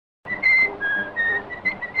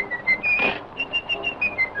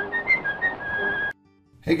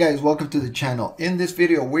Hey guys, welcome to the channel. In this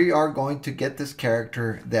video, we are going to get this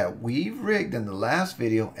character that we've rigged in the last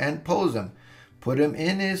video and pose him. Put him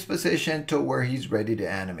in his position to where he's ready to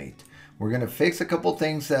animate. We're going to fix a couple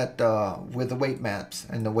things that with the weight maps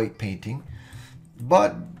and the weight painting.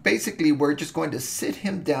 But basically, we're just going to sit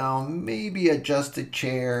him down, maybe adjust the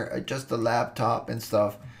chair, adjust the laptop and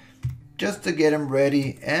stuff, just to get him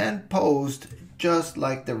ready and posed just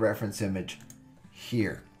like the reference image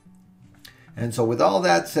here. And so with all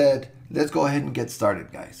that said, let's go ahead and get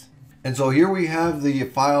started, guys. And so here we have the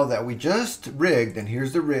file that we just rigged, and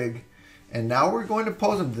here's the rig. And now we're going to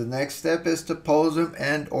pose him. The next step is to pose him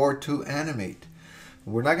and or to animate.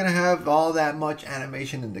 We're not going to have all that much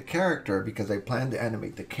animation in the character because I plan to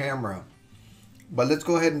animate the camera. But let's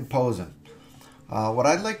go ahead and pose him. What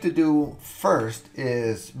I'd like to do first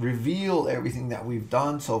is reveal everything that we've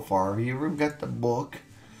done so far. Here we've got the book,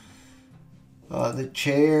 the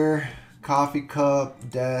chair, coffee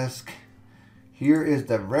cup, desk. Here is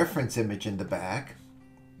the reference image in the back,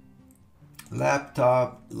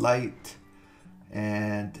 laptop, light,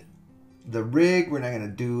 and the rig. We're not going to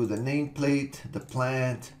do the nameplate, the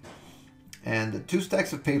plant, and the 2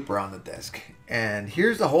 stacks of paper on the desk. And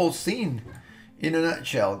here's the whole scene in a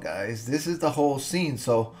nutshell, guys. This is the whole scene.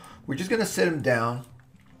 So we're just going to sit him down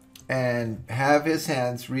and have his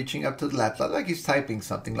hands reaching up to the laptop like he's typing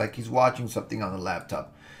something, like he's watching something on the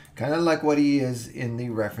laptop. Kind of like what he is in the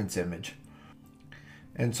reference image.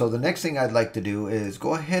 And so the next thing I'd like to do is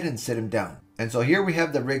go ahead and sit him down. And so here we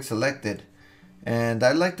have the rig selected. And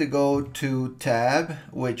I'd like to go to tab,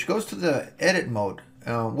 which goes to the edit mode,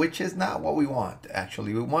 which is not what we want,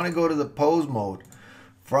 actually. We want to go to the pose mode.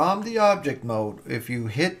 From the object mode, if you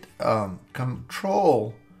hit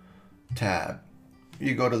control tab,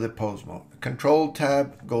 you go to the pose mode. Control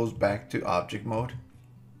tab goes back to object mode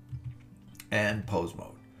and pose mode.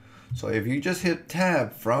 So if you just hit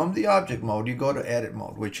tab from the object mode, you go to edit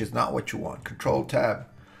mode, which is not what you want. Control tab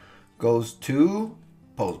goes to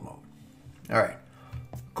pose mode. All right,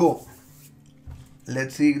 cool.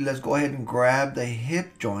 Let's see, let's go ahead and grab the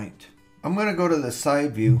hip joint. I'm gonna go to the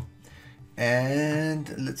side view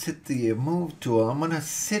and let's hit the move tool. I'm gonna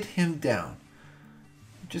sit him down.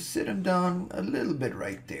 Just sit him down a little bit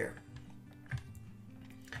right there.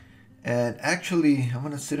 And actually, I'm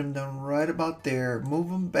going to sit him down right about there. Move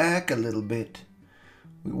him back a little bit.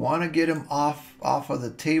 We want to get him off of the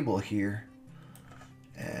table here.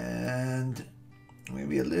 And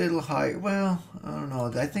maybe a little higher. Well, I don't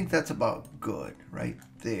know. I think that's about good right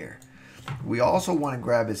there. We also want to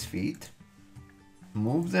grab his feet.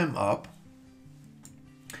 Move them up.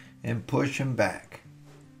 And push him back.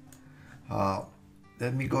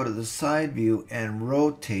 Let me go to the side view and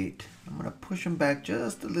rotate. I'm going to push them back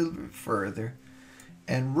just a little bit further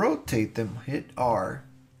and rotate them. Hit R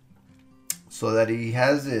so that he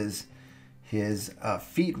has his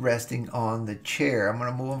feet resting on the chair. I'm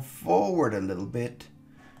going to move him forward a little bit,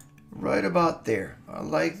 right about there. I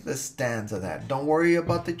like the stance of that. Don't worry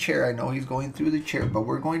about the chair. I know he's going through the chair, but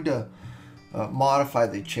we're going to modify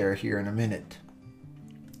the chair here in a minute.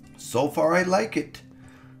 So far, I like it.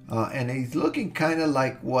 And he's looking kind of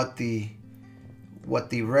like what the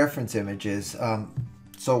reference image is.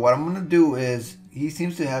 So what I'm going to do is, he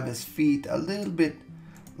seems to have his feet a little bit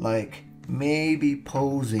like maybe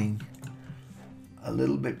posing a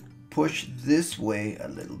little bit, push this way a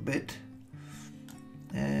little bit.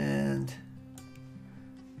 And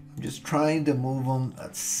I'm just trying to move him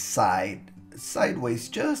sideways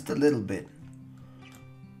just a little bit.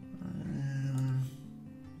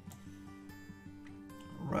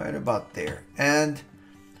 Right about there. And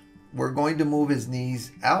we're going to move his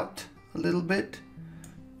knees out a little bit,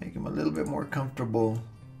 make him a little bit more comfortable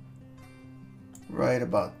right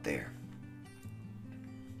about there.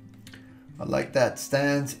 I like that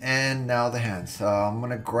stance. And now the hands. I'm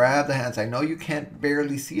going to grab the hands. I know you can't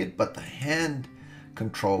barely see it, but the hand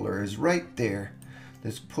controller is right there.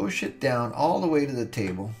 Let's push it down all the way to the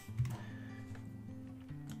table.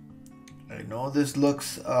 I know this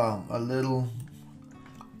looks a little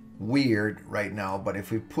weird right now, but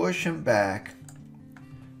if we push him back,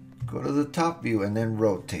 go to the top view and then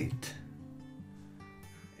rotate,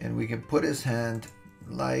 and we can put his hand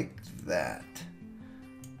like that,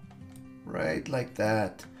 right like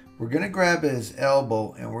that. We're gonna grab his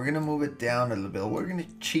elbow and we're gonna move it down a little bit. We're gonna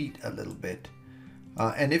cheat a little bit,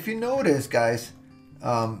 and if you notice, guys,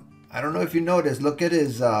 I don't know if you notice, look at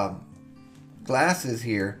his glasses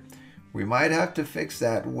here. We might have to fix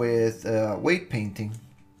that with weight painting.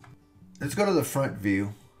 Let's go to the front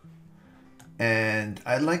view, and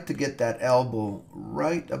I'd like to get that elbow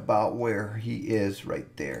right about where he is right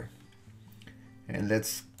there. And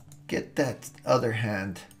let's get that other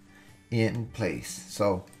hand in place.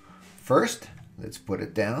 So first, let's put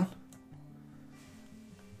it down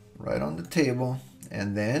right on the table,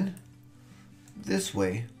 and then this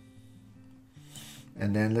way.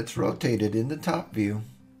 And then let's rotate it in the top view,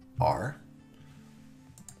 R.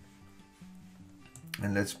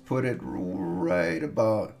 And let's put it right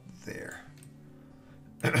about there.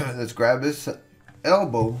 Let's grab his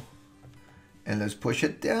elbow and let's push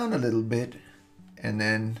it down a little bit, and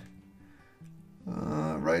then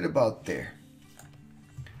right about there.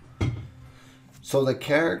 So the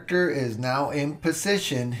character is now in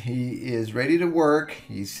position. He is ready to work.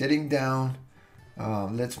 He's sitting down.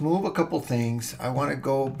 Let's move a couple things. I want to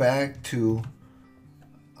go back to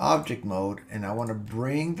object mode, and I want to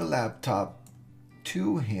bring the laptop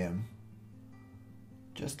to him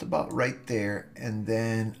just about right there, and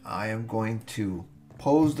then I am going to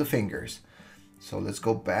pose the fingers. So let's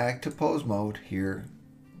go back to pose mode here,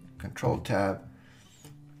 Control Tab,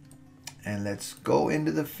 and let's go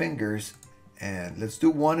into the fingers, and let's do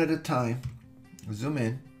one at a time. Zoom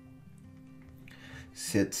in,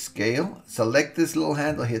 hit scale, select this little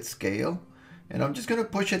handle, hit scale, and I'm just going to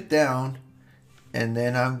push it down, and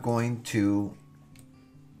then I'm going to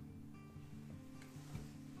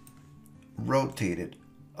rotate it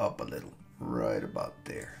up a little, right about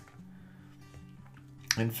there.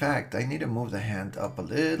 In fact, I need to move the hand up a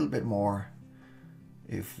little bit more.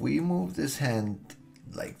 If we move this hand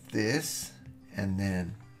like this and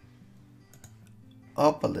then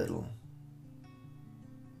up a little,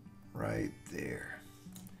 right there.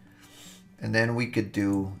 And then we could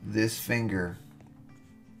do this finger.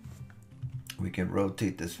 We can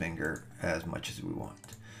rotate this finger as much as we want.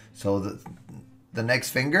 So the next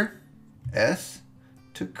finger, S,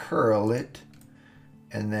 to curl it,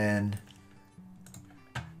 and then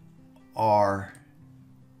R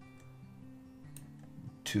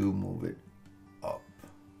to move it up,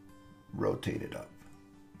 rotate it up,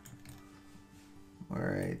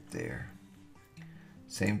 right there.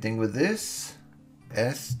 Same thing with this,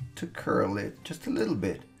 S to curl it just a little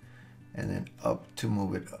bit, and then up to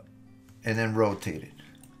move it up, and then rotate it.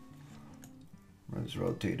 Let's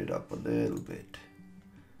rotate it up a little bit.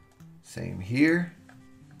 Same here.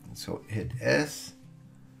 So hit S,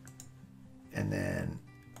 and then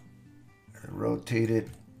rotate it.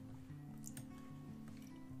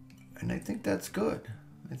 And I think that's good.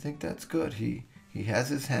 I think that's good. He has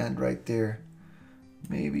his hand right there.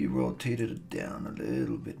 Maybe rotate it down a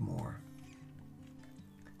little bit more.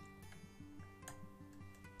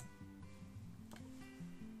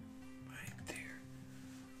 Right there.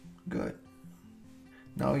 Good.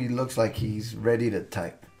 Now he looks like he's ready to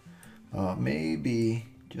type. Maybe,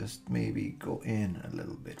 just maybe go in a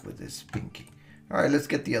little bit with this pinky. All right, let's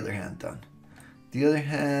get the other hand done. The other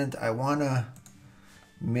hand, I want to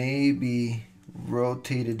maybe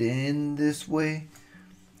rotate it in this way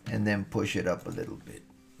and then push it up a little bit.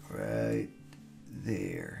 Right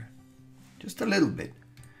there. Just a little bit.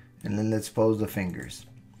 And then let's pose the fingers.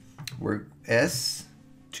 We're S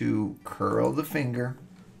to curl the finger.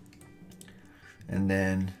 And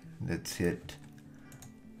then let's hit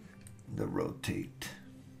the rotate.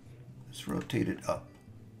 Let's rotate it up.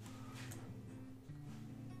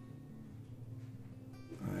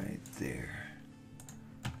 Right there.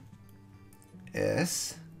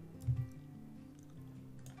 S.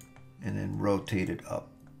 And then rotate it up.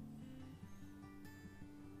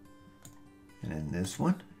 And then this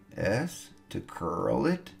one, S, to curl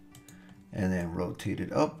it. And then rotate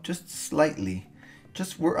it up just slightly.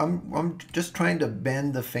 I'm just trying to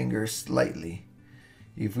bend the finger slightly.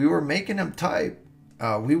 If we were making them type,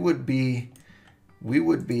 we would be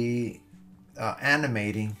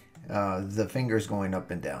animating the fingers going up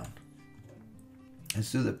and down.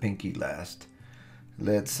 Let's do the pinky last.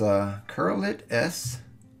 Let's curl it, S,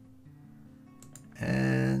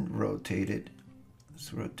 and rotate it.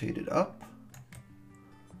 Let's rotate it up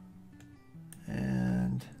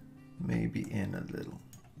and maybe in a little.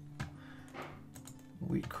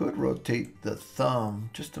 We could rotate the thumb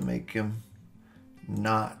just to make him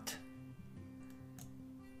not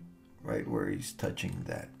right where he's touching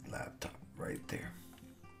that laptop, right there.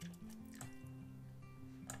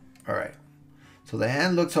 All right, so the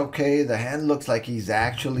hand looks okay. The hand looks like he's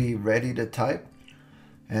actually ready to type.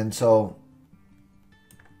 And so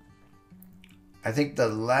I think the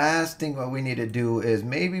last thing what we need to do is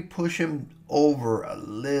maybe push him over a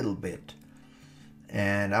little bit.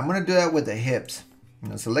 And I'm gonna do that with the hips. I'm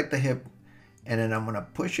gonna select the hip, and then I'm gonna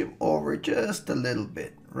push him over just a little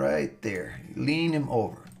bit, right there. Lean him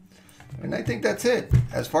over. And I think that's it.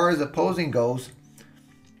 As far as the posing goes,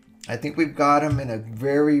 I think we've got him in a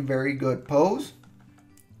very, very good pose.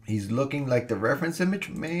 He's looking like the reference image.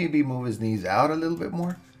 Maybe move his knees out a little bit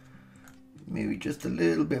more. Maybe just a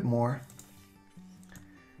little bit more.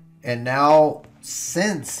 And now,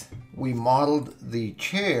 since we modeled the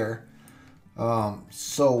chair,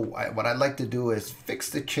 what I'd like to do is fix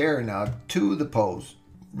the chair now to the pose.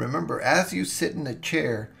 Remember, as you sit in the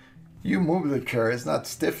chair, you move the chair. It's not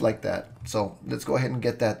stiff like that. So let's go ahead and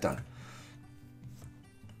get that done.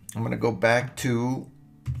 I'm going to go back to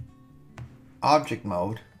object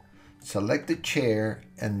mode, select the chair,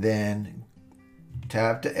 and then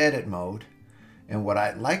tab to edit mode. And what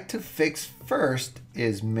I'd like to fix first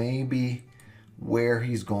is maybe where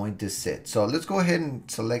he's going to sit. So let's go ahead and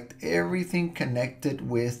select everything connected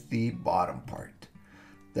with the bottom part.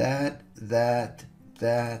 That,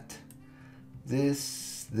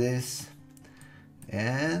 this,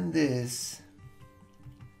 and this.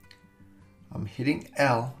 I'm hitting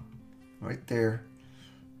L right there.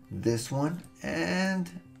 This one and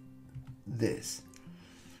this.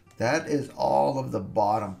 That is all of the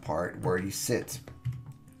bottom part where he sits.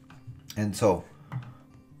 And so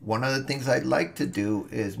one of the things I'd like to do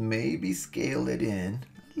is maybe scale it in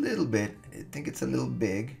a little bit. I think it's a little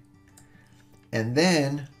big. And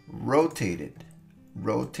then rotate it.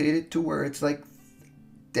 Rotate it to where it's like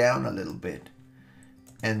down a little bit.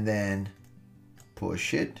 And then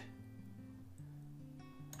push it.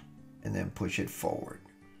 And then push it forward.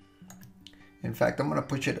 In fact, I'm going to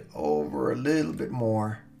push it over a little bit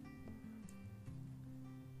more.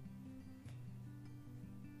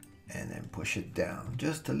 And then push it down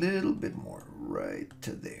just a little bit more, right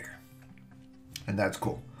to there. And that's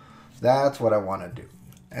cool. That's what I want to do.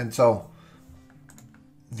 And so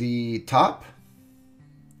the top,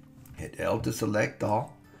 hit L to select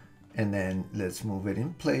all. And then let's move it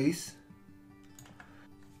in place.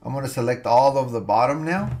 I'm going to select all of the bottom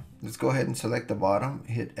now. Let's go ahead and select the bottom.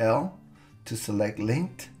 Hit L to select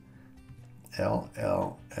linked. L,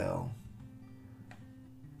 L, L.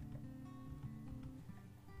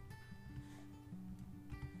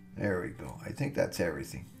 There we go. I think that's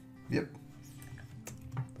everything. Yep.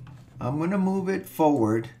 I'm going to move it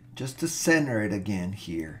forward just to center it again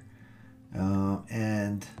here.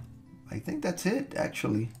 And I think that's it,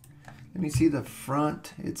 actually. Let me see the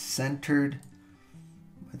front. It's centered.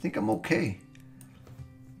 I think I'm okay.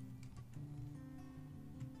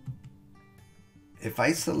 If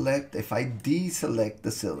I deselect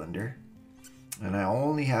the cylinder and I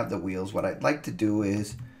only have the wheels, what I'd like to do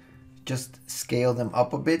is just scale them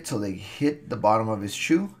up a bit so they hit the bottom of his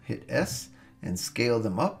shoe. Hit S and scale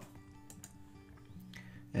them up.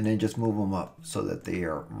 And then just move them up so that they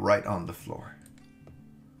are right on the floor.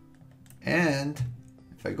 And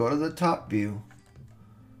if I go to the top view,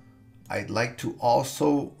 I'd like to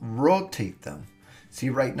also rotate them. See,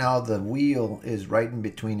 right now the wheel is right in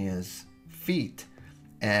between his feet.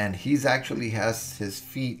 And he's actually has his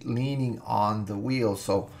feet leaning on the wheel.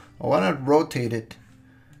 So I want to rotate it.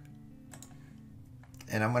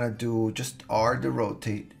 And I'm going to do just R to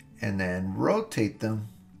rotate. And then rotate them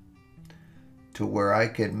to where I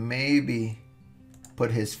could maybe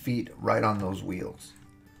put his feet right on those wheels.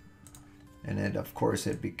 And then of course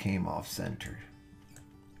it became off center.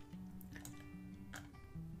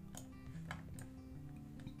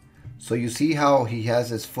 So you see how he has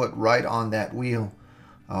his foot right on that wheel.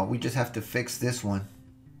 We just have to fix this one.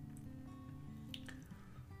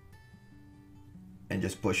 And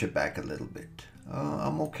just push it back a little bit.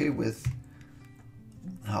 I'm okay with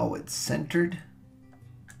how it's centered.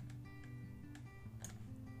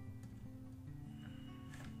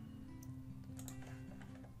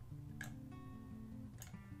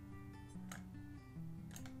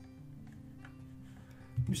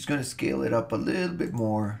 I'm just going to scale it up a little bit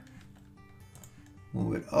more.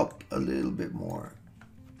 Move it up a little bit more.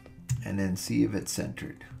 And then see if it's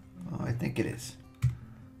centered. Oh, I think it is.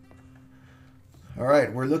 All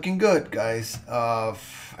right, we're looking good, guys. I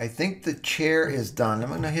think the chair is done. I'm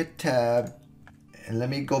going to hit tab. And let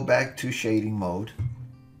me go back to shading mode.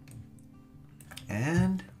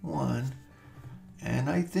 And 1. And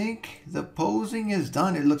I think the posing is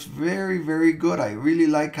done. It looks very, very good. I really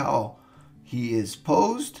like how he is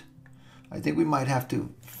posed. I think we might have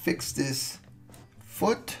to fix this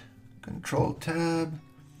foot. Control tab.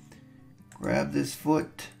 Grab this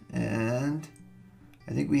foot. And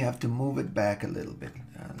I think we have to move it back a little bit.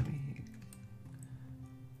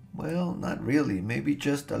 Well, not really. Maybe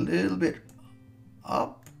just a little bit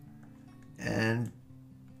up and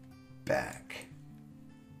back.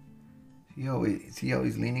 See how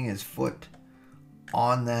he's leaning his foot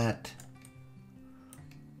on that,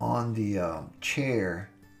 on the chair.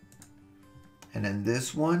 And then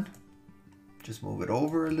this one, just move it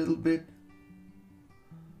over a little bit.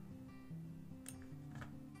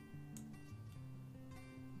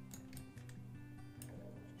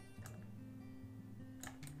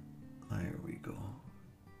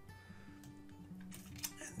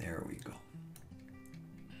 There we go.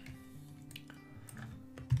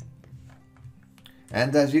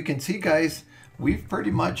 And as you can see, guys, we pretty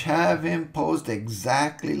much have him posed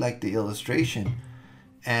exactly like the illustration.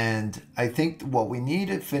 And I think what we need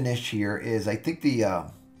to finish here is, I think the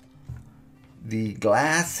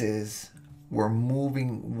glasses were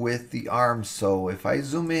moving with the arms. So if I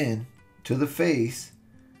zoom in to the face,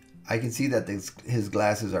 I can see that his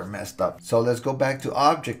glasses are messed up. So let's go back to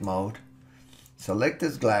object mode, select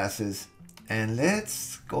his glasses, and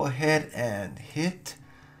let's go ahead and hit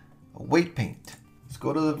weight paint. Let's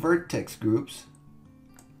go to the vertex groups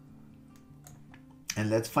and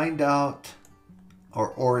let's find out,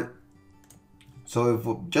 so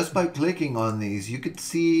if just by clicking on these, you could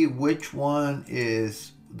see which one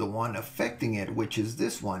is the one affecting it, which is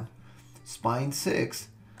this one, spine 6.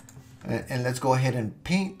 And let's go ahead and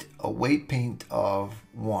paint a weight paint of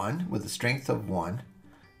 1 with a strength of 1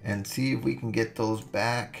 and see if we can get those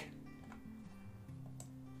back.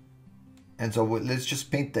 And so let's just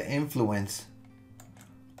paint the influence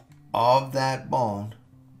of that bone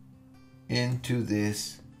into the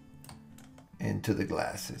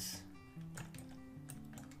glasses.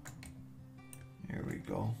 Here we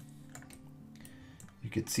go. You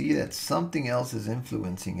could see that something else is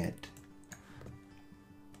influencing it.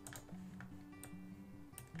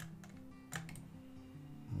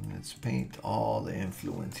 Let's paint all the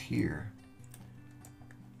influence here.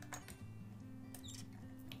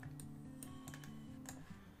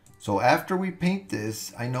 So after we paint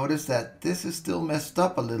this, I noticed that this is still messed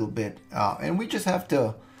up a little bit. And we just have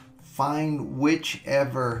to find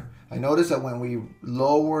whichever. I noticed that when we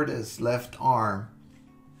lowered his left arm,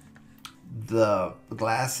 the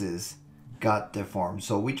glasses got deformed.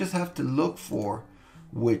 So we just have to look for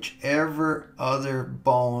whichever other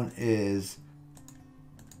bone is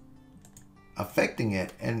affecting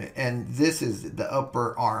it. And this is the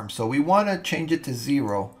upper arm. So we want to change it to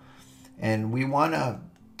 0. And we want to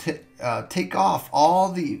take off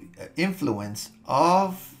all the influence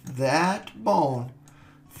of that bone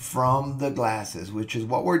from the glasses, which is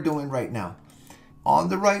what we're doing right now. On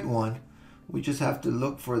the right one, we just have to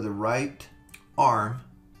look for the right arm.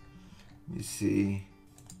 You see,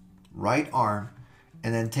 right arm,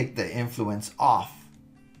 and then take the influence off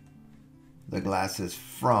the glasses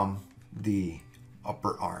from the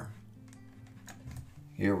upper arm.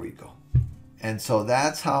 Here we go. And so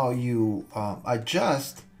that's how you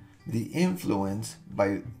adjust the influence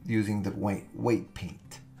by using the weight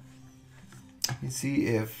paint. You see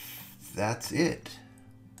if that's it.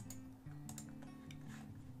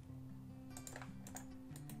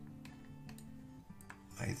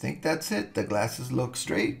 I think that's it. The glasses look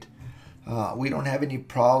straight. We don't have any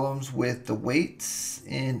problems with the weights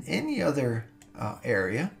in any other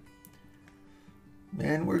area.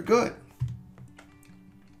 And we're good.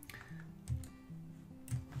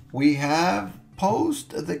 We have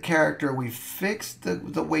posed the character, we fixed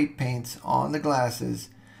the weight paints on the glasses,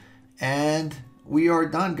 and we are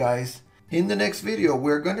done, guys. In the next video,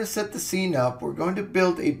 we're going to set the scene up, we're going to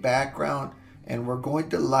build a background, and we're going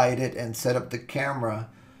to light it and set up the camera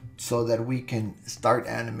so that we can start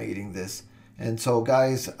animating this. And so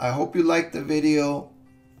guys, I hope you liked the video.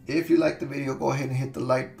 If you liked the video, go ahead and hit the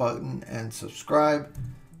like button and subscribe,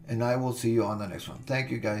 and I will see you on the next one. Thank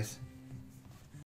you, guys.